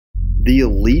The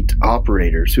elite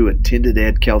operators who attended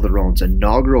Ed Calderon's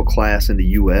inaugural class in the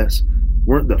U.S.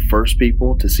 weren't the first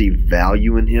people to see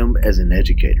value in him as an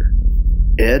educator.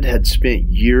 Ed had spent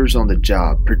years on the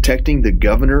job protecting the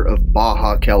governor of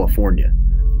Baja California,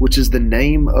 which is the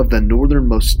name of the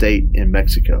northernmost state in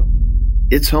Mexico.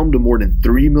 It's home to more than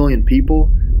 3 million people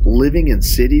living in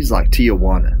cities like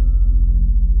Tijuana.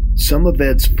 Some of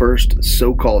Ed's first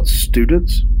so-called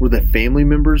students were the family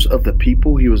members of the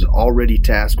people he was already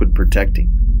tasked with protecting,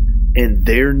 and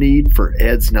their need for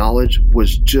Ed's knowledge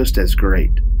was just as great.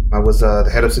 I was the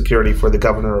head of security for the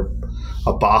governor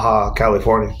of Baja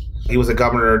California. He was a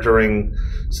governor during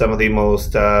some of the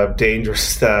most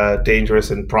dangerous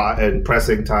and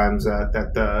pressing times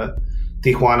that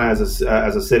Tijuana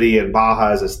as a city and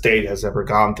Baja as a state has ever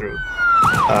gone through.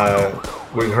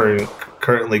 We're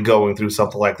currently going through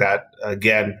something like that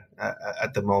again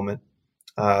at the moment.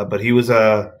 But he was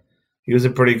a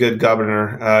pretty good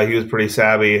governor. He was pretty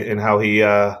savvy in how he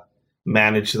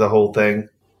managed the whole thing.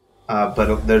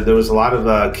 But there was a lot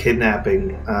of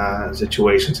kidnapping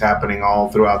situations happening all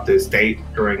throughout the state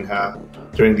during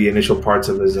the initial parts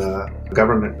of his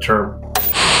government term.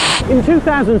 In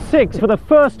 2006, for the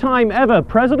first time ever,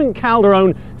 President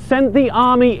Calderon sent the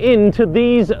army into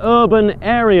these urban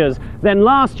areas. Then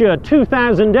last year,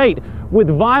 2008, with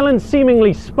violence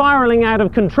seemingly spiraling out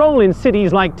of control in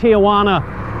cities like Tijuana,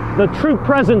 the troop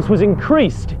presence was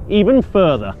increased even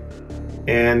further.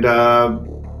 And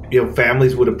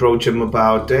families would approach him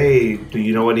about, hey, do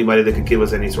you know anybody that could give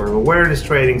us any sort of awareness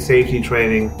training, safety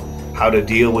training, how to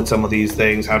deal with some of these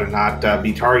things, how to not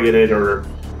be targeted, or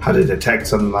how to detect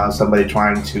somebody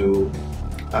trying to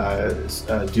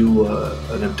do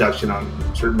an abduction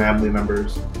on certain family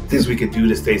members, things we could do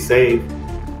to stay safe.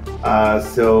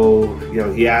 So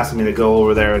he asked me to go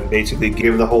over there and basically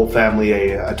give the whole family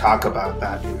a talk about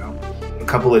that. A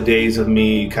couple of days of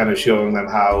me kind of showing them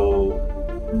how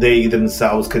they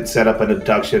themselves could set up an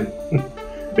abduction,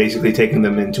 basically taking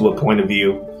them into a point of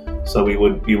view. So we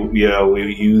would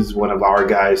use one of our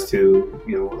guys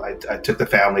to, I took the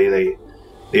family,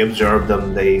 they observed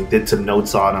them, they did some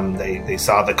notes on him, they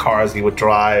saw the cars he would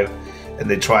drive, and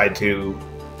they tried to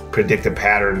predict a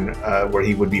pattern where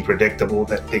he would be predictable,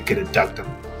 that they could abduct him,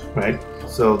 right?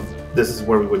 So this is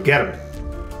where we would get him.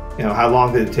 How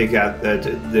long did it take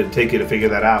you to figure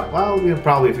that out? Well,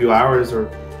 probably a few hours or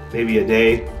maybe a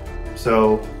day.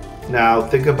 So now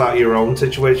think about your own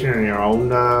situation and your own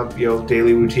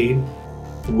daily routine.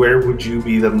 Where would you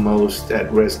be the most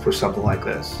at risk for something like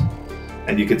this?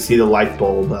 And you could see the light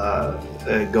bulb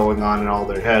going on in all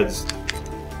their heads.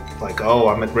 Like, oh,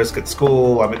 I'm at risk at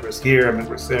school, I'm at risk here, I'm at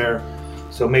risk there.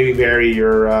 So maybe vary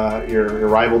your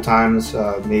arrival times.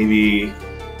 Maybe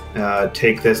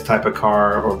take this type of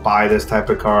car or buy this type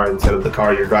of car instead of the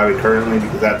car you're driving currently,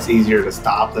 because that's easier to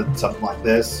stop than something like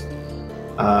this.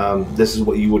 This is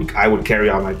what I would carry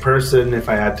on my person if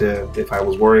I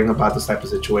was worrying about this type of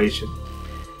situation.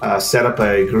 Set up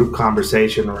a group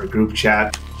conversation or a group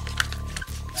chat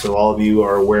so all of you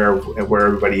are aware of where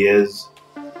everybody is.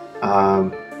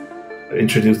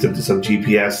 Introduce them to some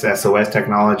GPS, SOS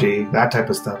technology, that type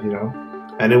of stuff,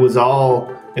 And it was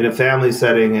all in a family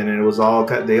setting, and it was all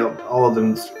of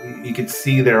them. You could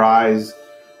see their eyes,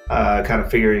 kind of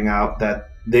figuring out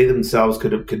that they themselves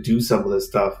could do some of this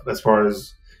stuff as far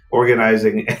as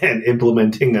organizing and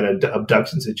implementing an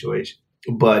abduction situation.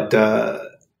 But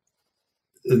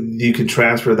you can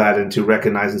transfer that into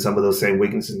recognizing some of those same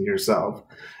weaknesses in yourself.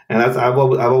 And I've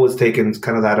always taken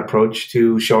kind of that approach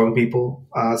to showing people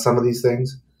some of these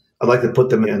things. I'd like to put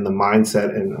them in the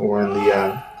mindset or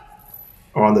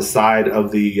on the side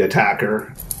of the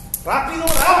attacker. Rápido,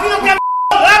 rápido,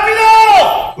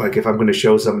 rápido! Like if I'm going to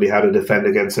show somebody how to defend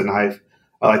against a knife,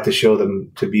 I like to show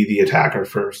them to be the attacker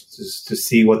first, just to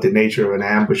see what the nature of an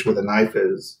ambush with a knife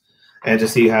is, and to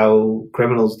see how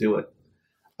criminals do it.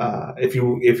 If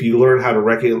you learn how to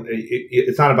recognize,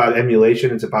 it's not about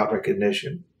emulation; it's about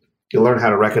recognition. You learn how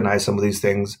to recognize some of these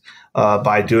things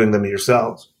by doing them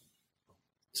yourselves.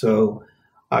 So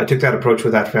I took that approach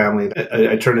with that family.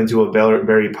 I turned into a very,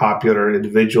 very popular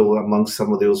individual amongst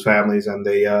some of those families, and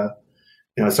they,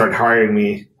 started hiring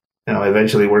me.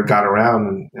 Eventually word got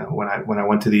around, and when I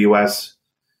went to the U.S.,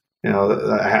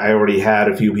 I already had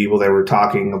a few people that were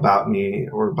talking about me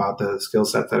or about the skill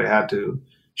set that I had to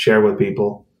share with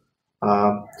people.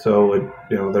 So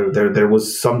there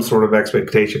was some sort of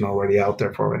expectation already out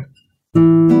there for me.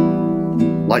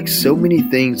 Like so many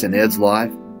things in Ed's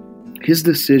life, his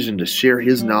decision to share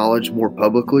his knowledge more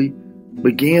publicly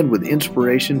began with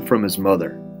inspiration from his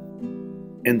mother.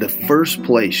 And the first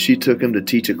place she took him to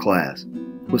teach a class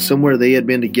was somewhere they had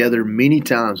been together many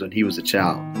times when he was a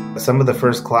child. Some of the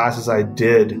first classes I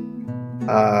did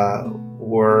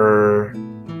were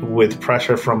with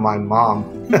pressure from my mom.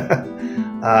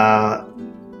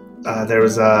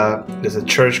 There's a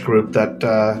church group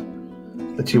that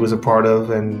she was a part of,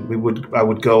 and I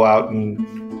would go out and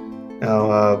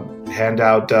hand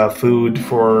out food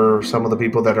for some of the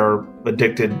people that are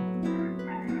addicted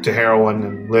to heroin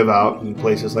and live out in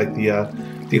places like the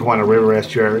Tijuana River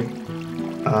estuary.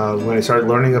 When I started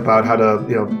learning about how to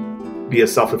be a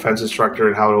self-defense instructor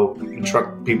and how to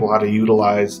instruct people how to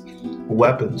utilize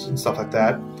weapons and stuff like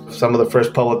that, some of the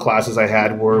first public classes I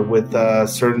had were with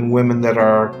certain women that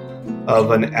are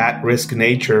of an at-risk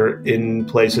nature in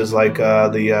places like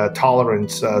the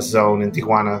tolerance zone in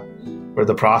Tijuana, where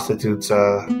the prostitutes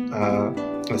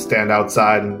stand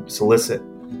outside and solicit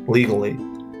legally.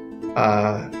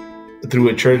 Through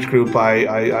a church group,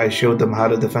 I showed them how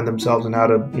to defend themselves and how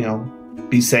to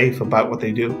be safe about what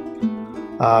they do.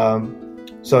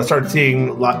 So I started seeing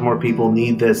a lot more people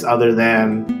need this other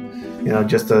than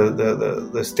just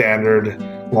the standard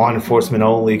law enforcement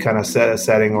only kind of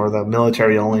setting or the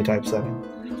military only type setting.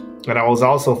 And I was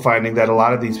also finding that a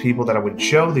lot of these people that I would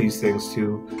show these things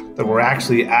to that were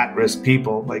actually at-risk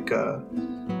people, like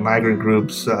migrant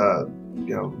groups,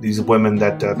 these women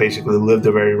that basically lived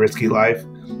a very risky life,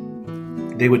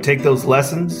 they would take those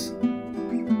lessons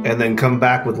and then come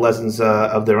back with lessons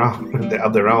of their own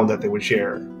that they would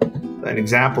share. An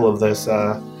example of this,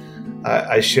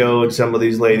 I showed some of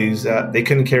these ladies, they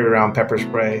couldn't carry around pepper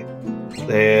spray.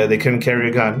 They couldn't carry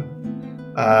a gun,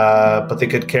 but they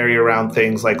could carry around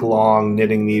things like long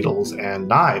knitting needles and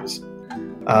knives.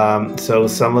 So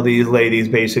some of these ladies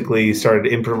basically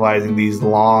started improvising these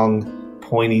long,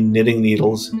 pointy knitting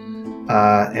needles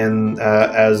and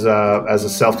as a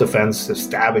self-defense, a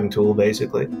stabbing tool,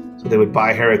 basically. So they would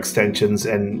buy hair extensions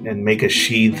and make a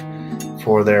sheath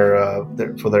for their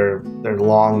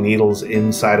long needles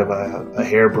inside of a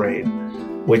hair braid,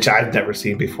 which I've never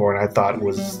seen before, and I thought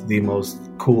was the most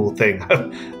cool thing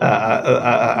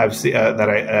I've seen that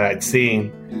I'd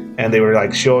seen. And they were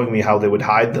like showing me how they would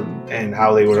hide them and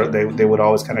how they would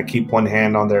always kind of keep one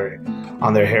hand on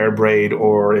their hair braid,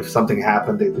 or if something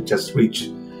happened, they would just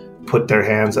put their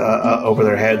hands over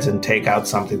their heads and take out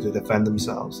something to defend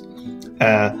themselves.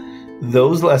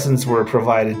 Those lessons were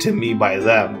provided to me by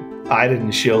them. I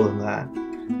didn't show them that.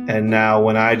 And now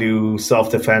when I do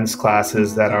self-defense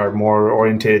classes that are more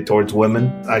oriented towards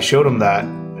women, I showed them that,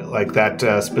 like that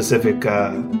specific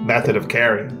method of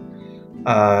carrying.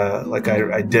 Like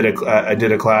I did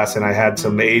a class, and I had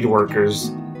some aid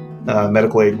workers,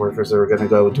 medical aid workers that were going to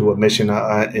go do a mission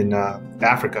in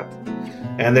Africa.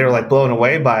 And they were like blown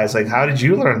away by it. It's like, how did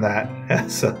you learn that?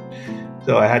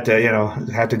 So I had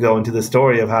to go into the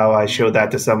story of how I showed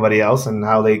that to somebody else and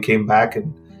how they came back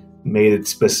and made it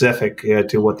specific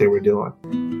to what they were doing.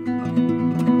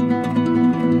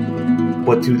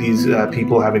 What do these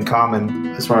people have in common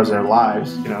as far as their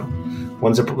lives?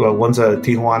 One's a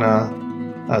Tijuana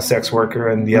sex worker,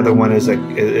 and the other one is a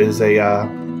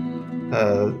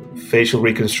facial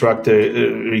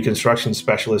reconstruction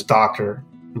specialist doctor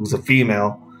who's a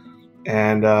female.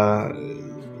 And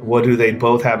what do they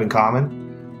both have in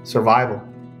common? Survival,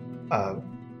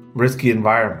 risky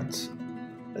environments,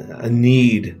 a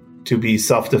need to be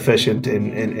self-sufficient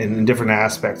in different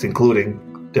aspects, including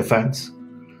defense.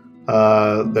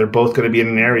 They're both going to be in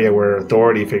an area where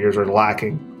authority figures are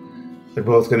lacking. They're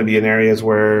both going to be in areas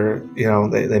where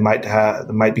they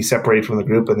might be separated from the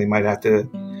group, and they might have to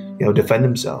defend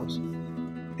themselves.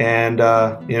 And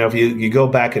if you go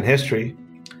back in history,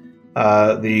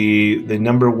 the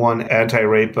number one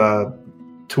anti-rape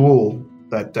tool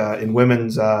that in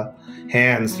women's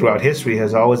hands throughout history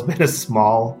has always been a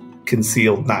small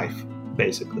concealed knife,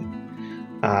 basically.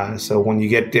 So when you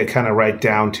get kind of right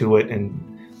down to it, in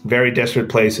very desperate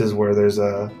places where there's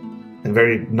in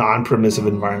very non-permissive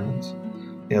environments,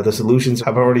 the solutions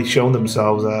have already shown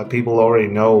themselves. People already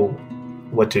know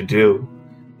what to do.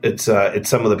 It's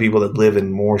some of the people that live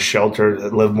more sheltered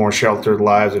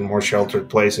lives in more sheltered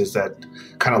places that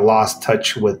kind of lost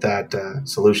touch with that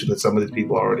solution that some of these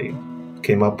people already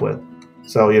came up with.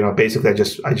 So basically, I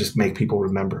just make people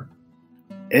remember.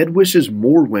 Ed wishes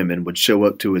more women would show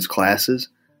up to his classes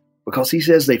because he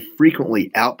says they frequently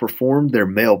outperform their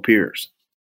male peers.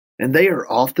 And they are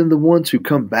often the ones who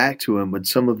come back to him with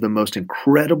some of the most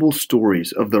incredible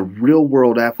stories of the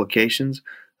real-world applications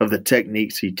of the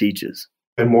techniques he teaches.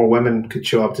 And more women could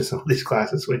show up to some of these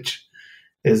classes, which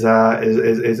is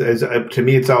to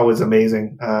me, it's always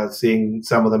amazing seeing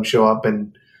some of them show up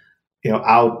and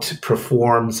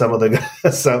outperform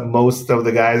most of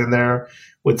the guys in there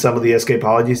with some of the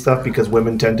escapology stuff because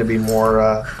women tend to be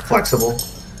more flexible,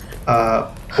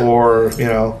 or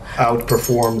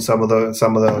outperform some of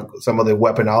the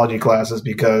weaponology classes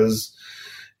because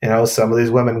some of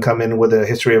these women come in with a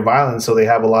history of violence, so they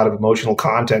have a lot of emotional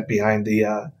content behind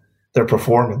their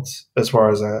performance as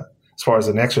far as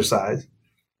an exercise.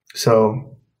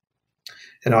 So,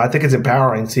 I think it's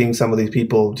empowering seeing some of these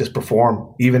people just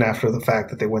perform even after the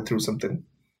fact that they went through something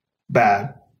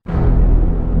bad.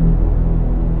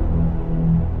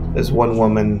 There's one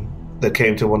woman that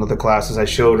came to one of the classes. I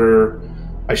show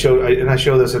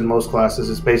this in most classes.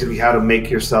 It's basically how to make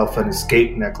yourself an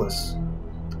escape necklace.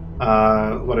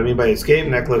 What I mean by escape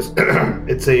necklace,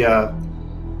 it's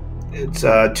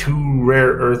two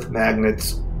rare earth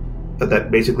magnets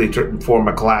that basically form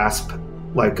a clasp,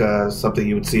 like something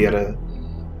you would see at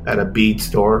a bead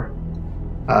store,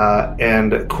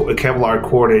 and a Kevlar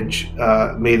cordage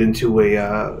made into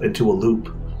a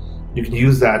loop. You can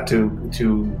use that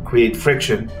to create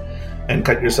friction and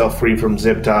cut yourself free from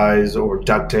zip ties or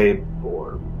duct tape,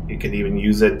 or you can even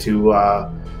use it to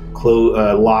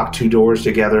lock two door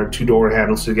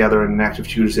handles together in an active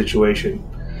shooter situation.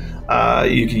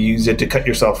 You can use it to cut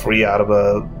yourself free out of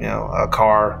a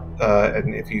car,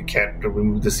 and if you can't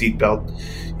remove the seatbelt,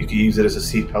 you can use it as a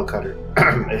seatbelt cutter.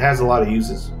 It has a lot of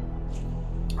uses.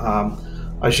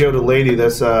 I showed a lady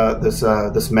this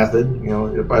method,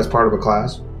 as part of a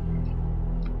class,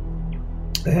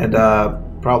 and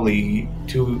probably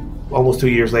almost 2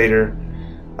 years later,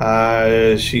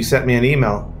 she sent me an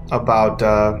email about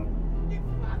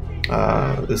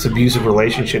this abusive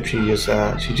relationship she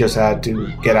just had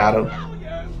to get out of.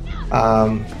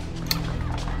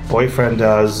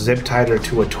 Boyfriend zip tied her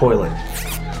to a toilet,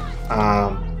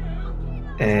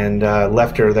 and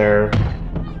left her there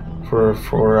for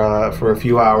a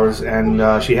few hours, and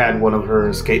she had one of her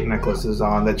escape necklaces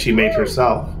on that she made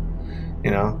herself.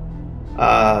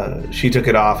 She took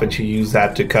it off and she used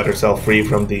that to cut herself free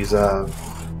from these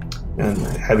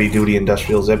heavy-duty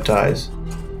industrial zip ties.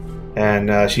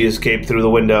 And she escaped through the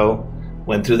window,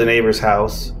 went through the neighbor's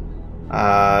house,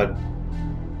 grabbed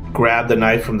the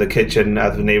knife from the kitchen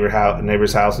of the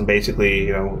neighbor's house, and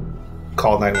basically,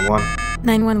 called 911.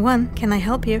 911, can I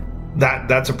help you?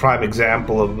 That's a prime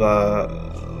example of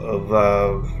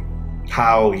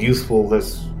how useful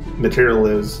this material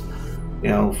is,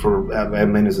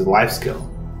 as a life skill.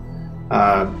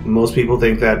 Most people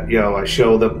think that I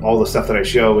show them all the stuff that I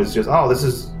show is this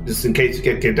is just in case you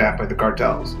get kidnapped by the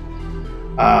cartels.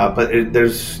 But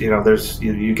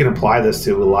you can apply this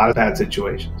to a lot of bad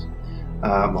situations.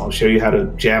 I'll show you how to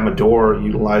jam a door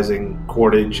utilizing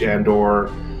cordage, and/or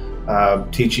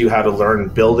teach you how to learn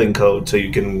building code so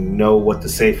you can know what the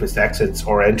safest exits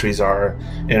or entries are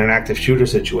in an active shooter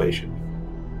situation.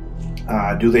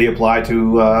 Do they apply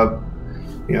to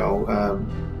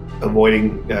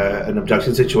avoiding an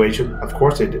abduction situation? Of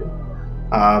course they do.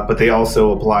 But they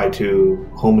also apply to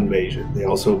home invasion. They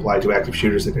also apply to active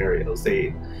shooter scenarios.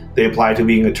 They apply to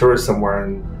being a tourist somewhere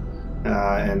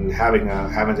and having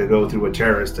to go through a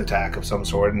terrorist attack of some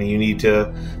sort, and you need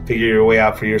to figure your way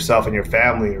out for yourself and your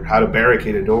family, or how to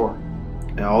barricade a door.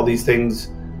 And all these things,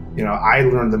 I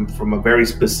learned them from a very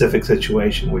specific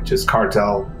situation, which is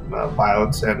cartel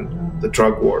violence and the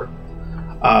drug war.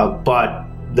 But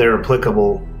they're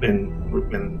applicable in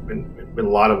a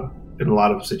lot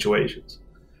of situations.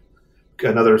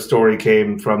 Another story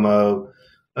came from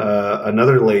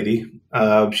another lady.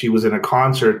 She was in a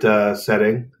concert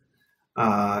setting,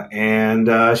 and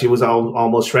she was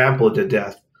almost trampled to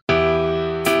death.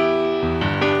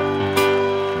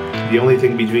 The only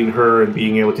thing between her and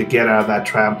being able to get out of that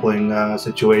trampling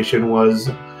situation was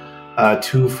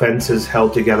 2 fences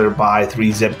held together by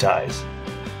 3 zip ties.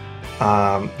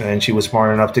 And she was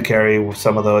smart enough to carry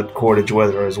some of the cordage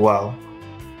with her as well.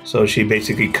 So she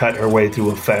basically cut her way through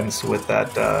a fence with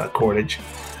that cordage,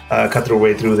 cut her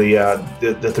way through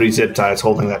the 3 zip ties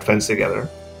holding that fence together.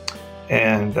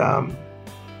 And,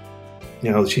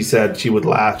 she said she would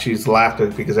laugh. She's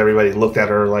laughing because everybody looked at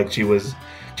her like she was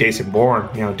Jason Bourne,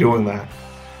 doing that.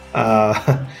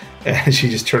 And she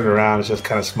just turned around and just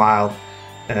kind of smiled.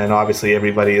 And obviously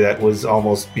everybody that was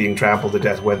almost being trampled to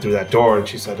death went through that door. And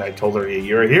she said, I told her,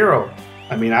 you're a hero.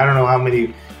 I mean, I don't know how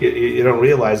many, you don't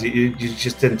realize you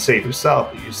just didn't save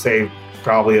yourself. You saved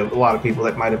probably a lot of people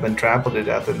that might have been trampled to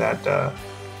death in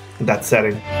that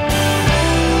setting.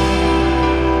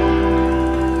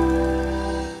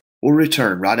 We'll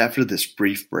return right after this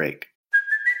brief break.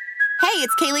 Hey,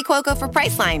 it's Kaylee Cuoco for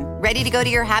Priceline. Ready to go to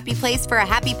your happy place for a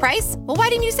happy price? Well, why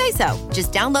didn't you say so?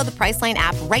 Just download the Priceline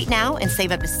app right now and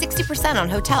save up to 60% on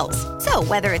hotels. So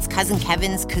whether it's Cousin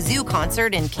Kevin's Kazoo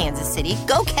Concert in Kansas City,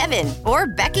 go Kevin, or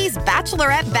Becky's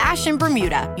Bachelorette Bash in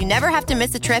Bermuda, you never have to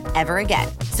miss a trip ever again.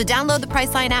 So download the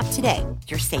Priceline app today.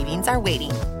 Your savings are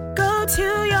waiting. Go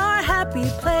to your happy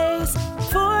place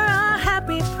for a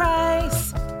happy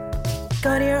price.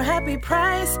 Go to your happy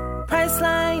price,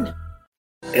 Priceline.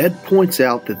 Ed points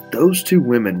out that those two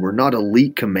women were not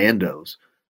elite commandos,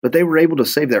 but they were able to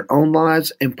save their own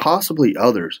lives and possibly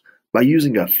others by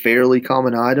using a fairly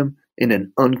common item in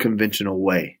an unconventional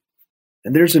way.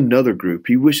 And there's another group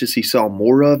he wishes he saw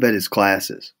more of at his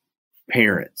classes: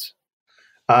 parents.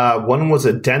 One was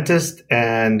a dentist,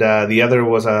 and the other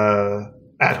was a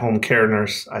at-home care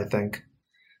nurse, I think.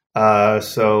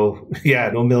 So, yeah,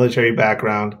 no military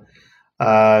background,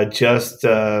 just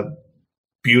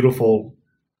beautiful,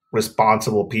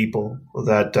 responsible people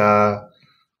that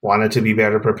wanted to be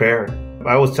better prepared.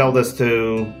 I always tell this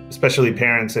to especially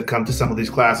parents that come to some of these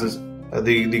classes.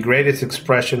 The greatest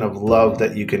expression of love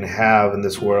that you can have in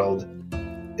this world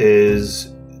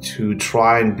is to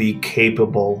try and be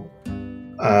capable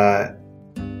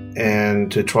and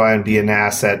to try and be an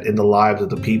asset in the lives of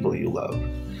the people you love.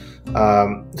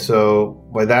 So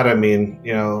by that I mean,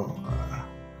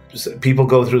 people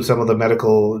go through some of the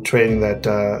medical training that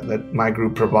my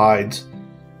group provides,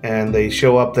 and they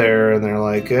show up there and they're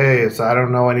like, "Hey, I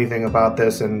don't know anything about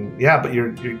this," and yeah, but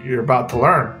you're about to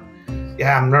learn.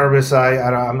 Yeah, I'm nervous.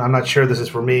 I'm not sure this is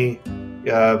for me.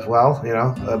 Go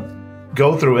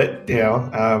through it.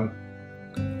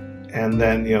 And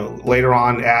then later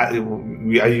on,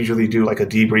 I usually do like a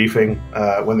debriefing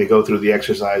when they go through the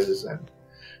exercises, and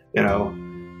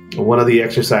one of the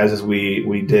exercises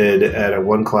we did at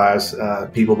one class,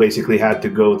 people basically had to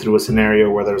go through a scenario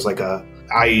where there's like a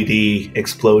IED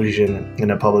explosion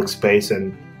in a public space,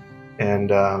 and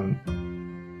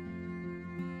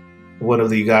one of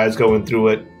the guys going through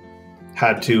it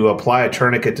had to apply a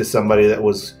tourniquet to somebody that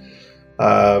was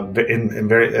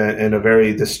in a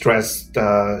very distressed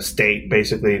state,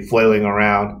 basically flailing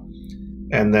around.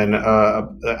 And then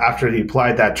after he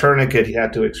applied that tourniquet, he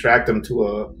had to extract them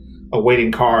to a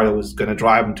waiting car that was going to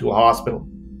drive him to a hospital.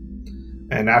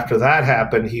 And after that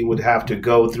happened, he would have to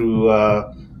go through,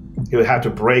 he would have to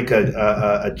break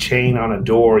a chain on a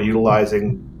door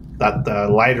utilizing that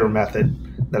lighter method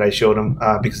that I showed him,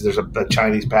 because there's a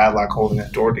Chinese padlock holding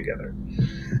that door together.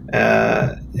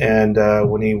 And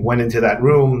when he went into that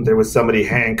room, there was somebody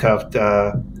handcuffed.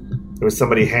 There was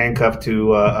somebody handcuffed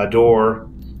to a door,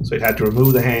 so he'd had to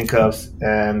remove the handcuffs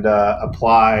and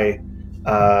apply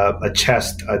a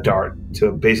chest dart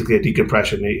to basically a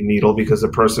decompression needle, because the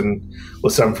person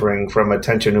was suffering from a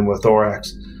tension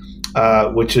pneumothorax,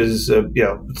 which is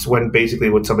it's when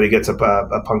somebody gets a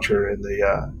puncture in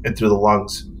through the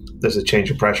lungs. There's a change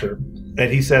of pressure,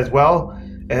 and he says, "Well,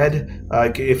 Ed,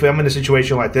 if I'm in a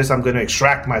situation like this, I'm going to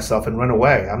extract myself and run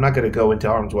away. I'm not going to go into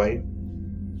harm's way."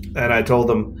 And I told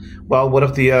him, "Well, what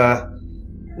if the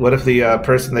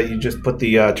person that you just put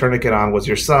the tourniquet on was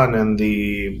your son, and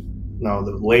the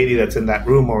lady that's in that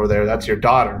room over there, that's your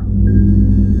daughter?"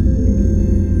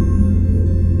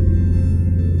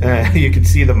 You can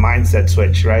see the mindset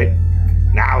switch, right?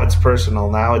 Now it's personal.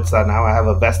 Now it's now I have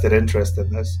a vested interest in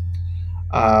this.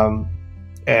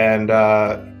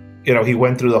 He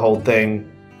went through the whole thing.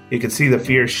 You could see the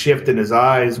fear shift in his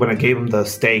eyes when I gave him the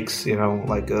stakes,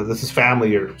 this is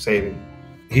family you're saving.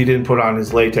 He didn't put on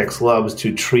his latex gloves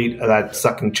to treat that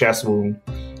sucking chest wound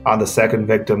on the second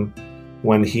victim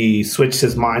when he switched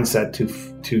his mindset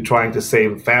to trying to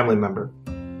save a family member.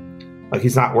 Like,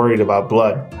 he's not worried about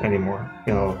blood anymore,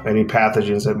 any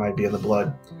pathogens that might be in the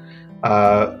blood.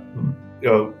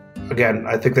 Again,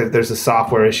 I think that there's a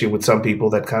software issue with some people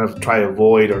that kind of try to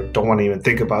avoid or don't want to even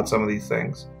think about some of these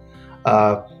things.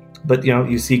 But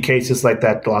you see cases like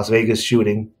that Las Vegas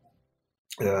shooting,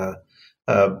 riot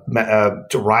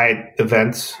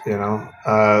events,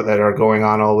 that are going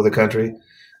on all over the country,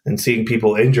 and seeing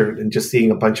people injured, and just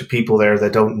seeing a bunch of people there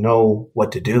that don't know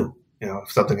what to do,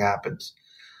 if something happens.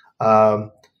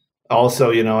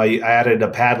 Also, I added a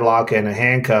padlock and a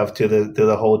handcuff to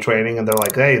the whole training, and they're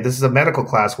like, "Hey, this is a medical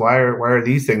class. Why are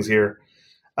these things here?"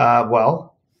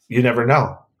 Well, you never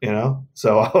know,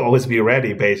 So always be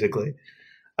ready, basically.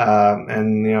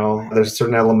 There's a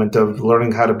certain element of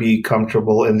learning how to be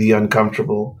comfortable in the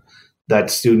uncomfortable that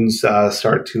students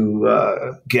start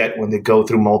to get when they go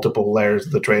through multiple layers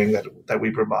of the training that we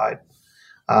provide.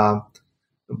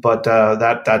 But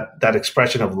that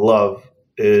expression of love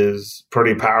is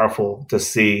pretty powerful to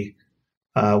see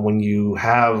when you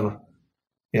have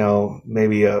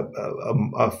maybe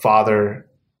a father,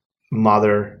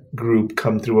 mother group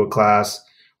come through a class,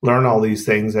 learn all these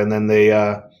things, and then they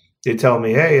tell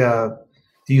me, hey,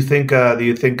 do you think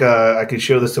I could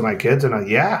show this to my kids? And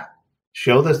yeah,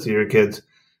 show this to your kids.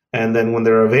 And then when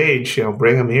they're of age,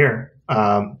 bring them here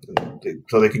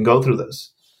so they can go through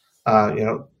this.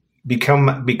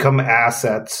 Become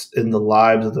assets in the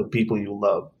lives of the people you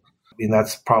love. I mean,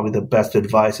 that's probably the best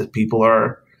advice if people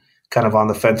are kind of on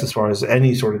the fence as far as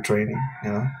any sort of training.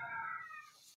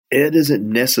 Ed isn't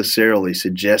necessarily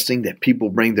suggesting that people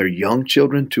bring their young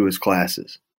children to his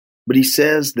classes, but he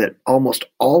says that almost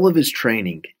all of his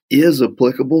training is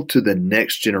applicable to the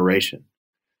next generation,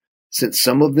 since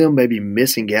some of them may be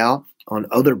missing out on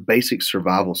other basic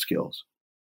survival skills,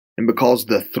 and because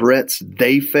the threats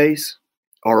they face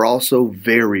are also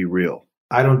very real.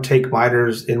 I don't take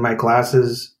minors in my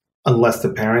classes unless the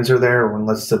parents are there, or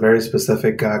unless it's a very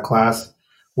specific class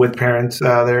with parents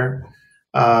there.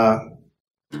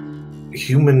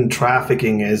 Human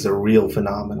trafficking is a real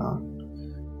phenomenon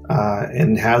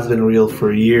and has been real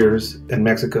for years in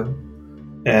Mexico.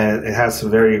 And it has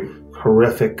some very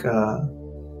horrific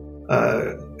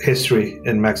history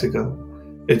in Mexico.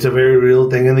 It's a very real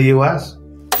thing in the U.S.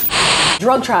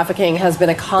 Drug trafficking has been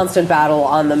a constant battle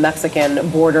on the Mexican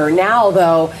border. Now,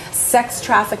 though, sex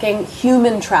trafficking,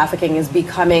 human trafficking is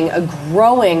becoming a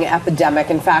growing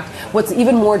epidemic. In fact, what's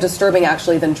even more disturbing,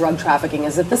 actually, than drug trafficking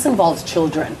is that this involves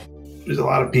children. There's a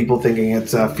lot of people thinking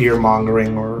it's fear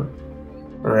mongering or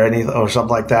something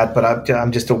like that, but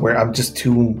I'm just aware. I'm just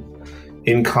too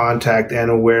in contact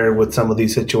and aware with some of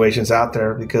these situations out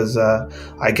there because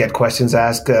I get questions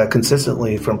asked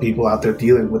consistently from people out there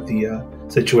dealing with the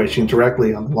situation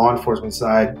directly on the law enforcement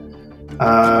side,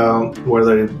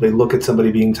 where they look at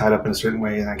somebody being tied up in a certain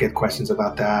way, and I get questions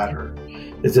about that, or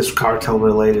is this cartel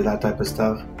related, that type of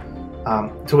stuff.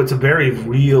 So it's a very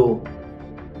real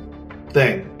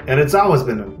thing, and it's always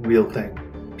been a real thing.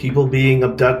 People being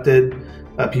abducted,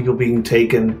 people being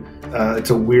taken. It's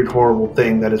a weird, horrible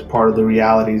thing that is part of the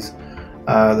realities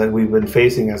that we've been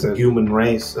facing as a human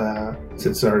race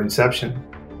since our inception.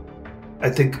 I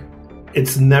think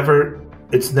it's never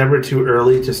too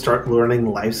early to start learning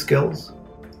life skills.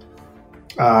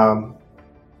 And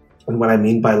what I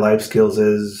mean by life skills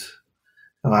is,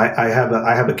 I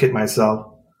have a kid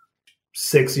myself,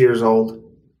 6 years old,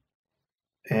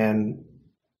 and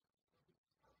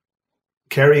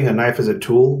carrying a knife as a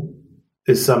tool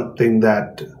is something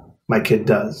that my kid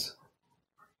does.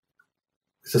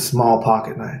 It's a small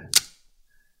pocket knife.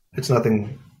 It's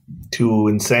nothing too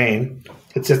insane.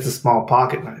 It's just a small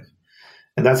pocket knife.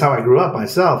 And that's how I grew up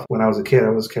myself. When I was a kid, I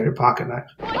was carrying a pocket knife.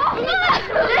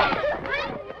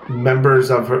 Members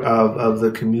of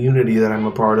the community that I'm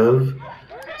a part of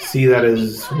see that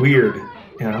as weird,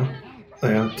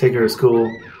 take her to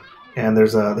school and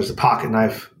there's a pocket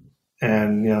knife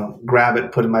and, grab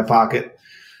it, put it in my pocket.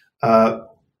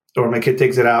 Or my kid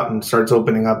takes it out and starts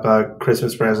opening up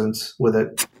Christmas presents with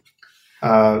it.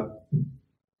 I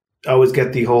always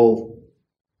get the whole,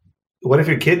 what if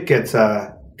your kid gets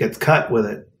cut with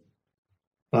it?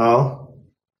 Well,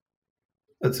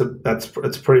 that's a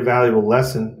pretty valuable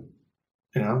lesson.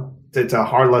 It's a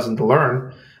hard lesson to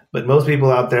learn, but most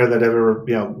people out there that ever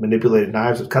manipulated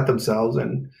knives have cut themselves,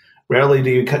 and rarely do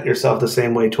you cut yourself the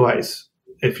same way twice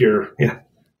if you're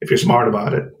smart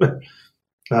about it.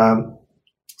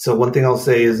 So one thing I'll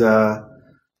say is I'm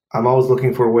always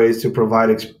looking for ways to provide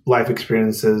life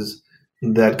experiences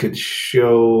that could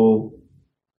show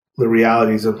the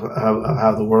realities of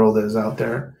how the world is out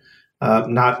there.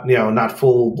 Not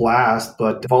full blast,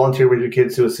 but volunteer with your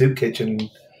kids to a soup kitchen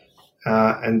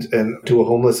and to a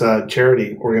homeless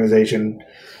charity organization,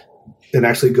 and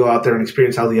actually go out there and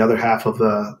experience how the other half of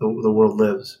the world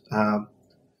lives.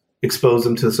 Expose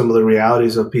them to some of the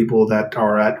realities of people that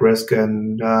are at risk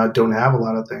and don't have a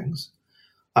lot of things.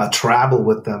 Travel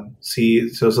with them, see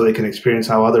so they can experience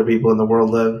how other people in the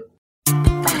world live.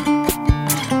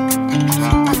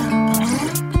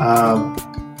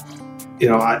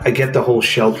 I get the whole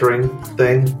sheltering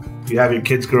thing. If you have your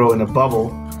kids grow in a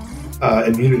bubble,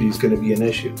 immunity is going to be an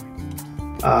issue.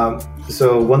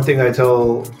 So one thing I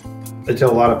tell a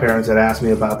lot of parents that ask me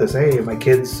about this, hey, my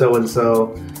kid's so and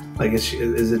so. Like,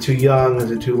 is it too young?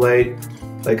 Is it too late?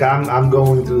 Like, I'm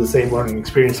going through the same learning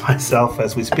experience myself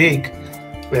as we speak,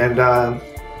 and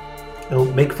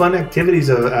make fun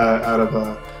activities out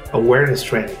of awareness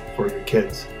training for your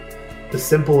kids. As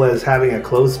simple as having a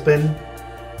clothespin.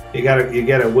 You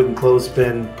get a wooden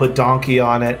clothespin, put donkey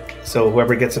on it, so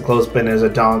whoever gets a clothespin is a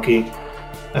donkey.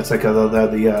 That's like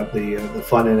the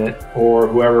fun in it. Or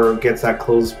whoever gets that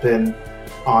clothespin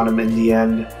on them in the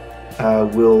end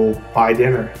will buy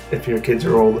dinner if your kids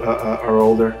are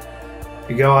older.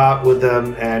 You go out with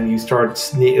them and you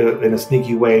start in a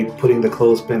sneaky way putting the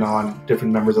clothespin on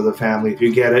different members of the family. If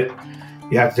you get it,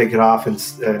 you have to take it off and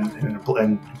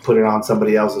put it on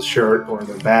somebody else's shirt or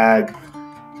their bag.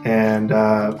 And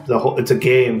it's a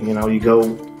game. You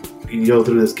go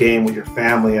through this game with your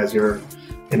family as you're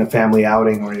in a family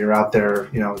outing or you're out there,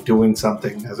 doing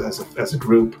something as a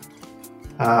group.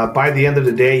 By the end of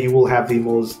the day, you will have the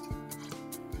most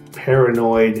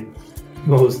paranoid,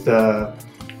 most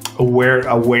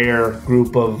aware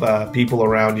group of people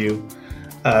around you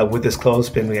with this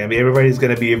clothespin game. Everybody's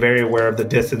going to be very aware of the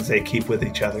distance they keep with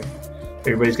each other.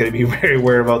 Everybody's going to be very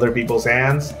aware of other people's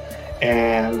hands,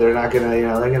 and they're not going to,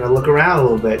 they're going to look around a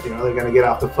little bit. They're going to get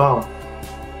off the phone.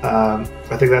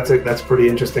 I think that's a pretty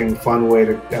interesting, fun way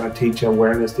to kind of teach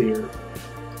awareness to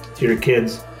your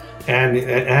kids,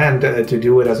 and to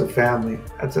do it as a family.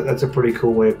 That's a pretty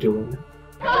cool way of doing it.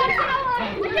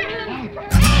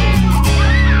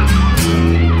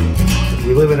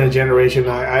 We live in a generation.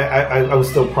 I was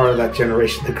still part of that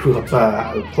generation that grew up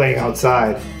playing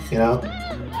outside.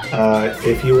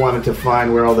 If you wanted to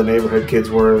find where all the neighborhood kids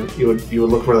were, you would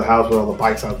look for the house with all the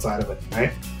bikes outside of it,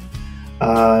 right?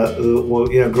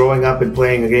 Growing up and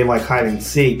playing a game like hide and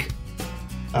seek,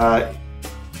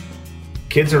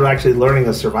 kids are actually learning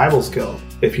a survival skill.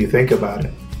 If you think about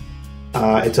it,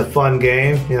 it's a fun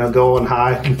game. Go and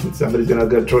hide. Somebody's gonna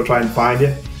go try and find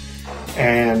you.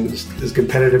 And there's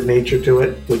competitive nature to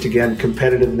it, which again,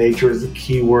 competitive nature is the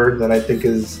key word that I think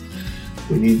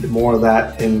we need more of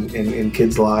that in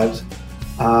kids' lives.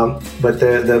 But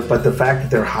the fact that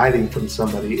they're hiding from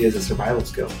somebody is a survival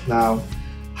skill. Now,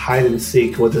 hide and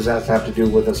seek, what does that have to do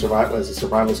with as a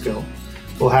survival skill?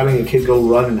 Well, having a kid go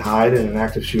run and hide in an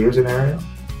active shooter scenario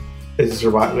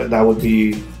that would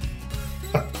be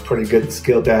a pretty good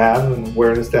skill to have and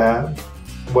awareness to have.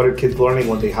 What are kids learning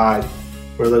when they hide?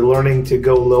 Where they're learning to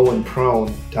go low and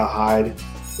prone to hide,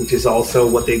 which is also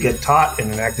what they get taught in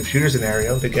an active shooter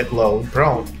scenario, to get low and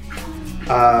prone.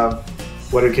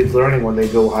 What are kids learning when they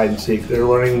go hide and seek? They're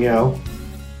learning,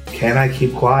 can I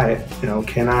keep quiet?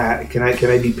 Can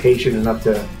I be patient enough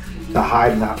to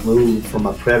hide and not move from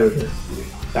a predator?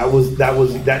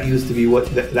 That used to be what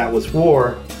that was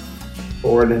for,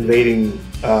 or an invading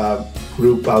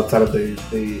group outside of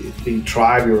the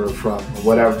tribe you were from, or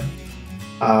whatever.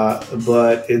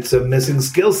 But it's a missing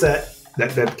skill set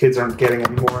that kids aren't getting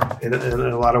anymore in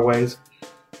a lot of ways.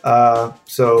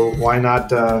 So why not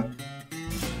kind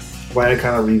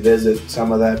of revisit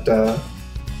some of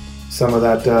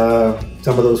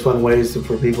those fun ways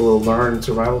for people to learn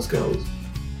survival skills.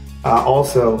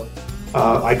 Also,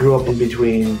 I grew up in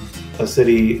between a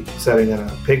city setting and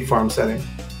a pig farm setting,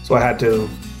 so I had to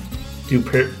do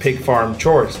pig farm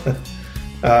chores,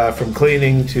 from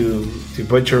cleaning to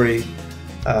butchery.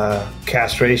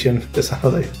 Castration,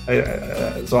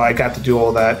 so I got to do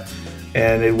all that,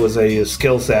 and it was a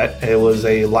skill set. It was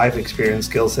a life experience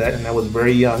skill set, and I was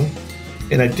very young,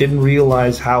 and I didn't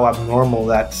realize how abnormal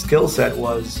that skill set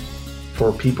was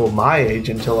for people my age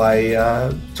until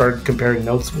I started comparing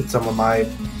notes with some of my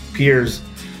peers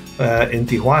in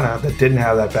Tijuana that didn't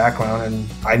have that background, and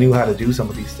I knew how to do some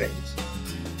of these things.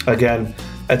 Again,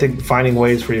 I think finding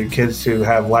ways for your kids to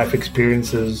have life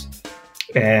experiences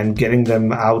and getting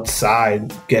them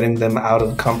outside, getting them out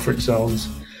of comfort zones,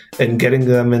 and getting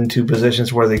them into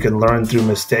positions where they can learn through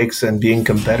mistakes and being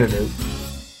competitive.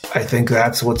 I think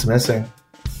that's what's missing.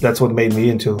 That's what made me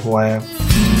into who I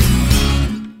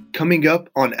am. Coming up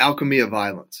on Alchemy of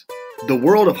Violence, the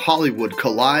world of Hollywood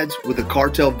collides with the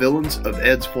cartel villains of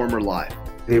Ed's former life.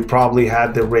 They probably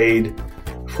had the raid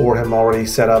for him already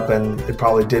set up, and it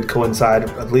probably did coincide,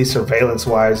 at least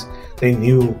surveillance-wise. They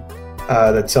knew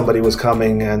that somebody was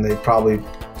coming, and they probably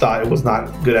thought it was not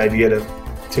a good idea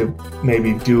to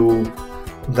maybe do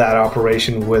that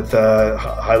operation with a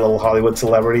high-level Hollywood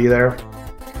celebrity there.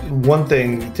 One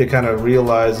thing to kind of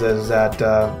realize is that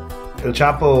El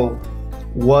Chapo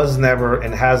was never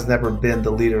and has never been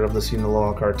the leader of the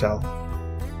Sinaloa cartel.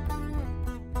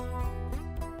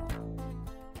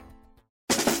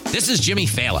 This is Jimmy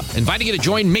Fallon, inviting you to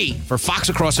join me for Fox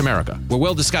Across America, where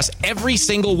we'll discuss every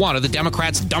single one of the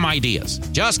Democrats' dumb ideas.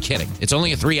 Just kidding. It's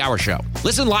only a 3-hour show.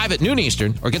 Listen live at noon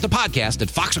Eastern or get the podcast at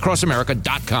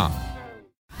foxacrossamerica.com.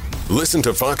 Listen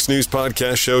to Fox News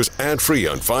Podcast shows ad-free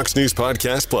on Fox News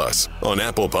Podcast Plus, on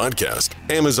Apple Podcast,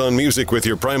 Amazon Music with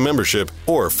your Prime membership,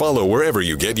 or follow wherever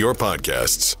you get your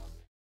podcasts.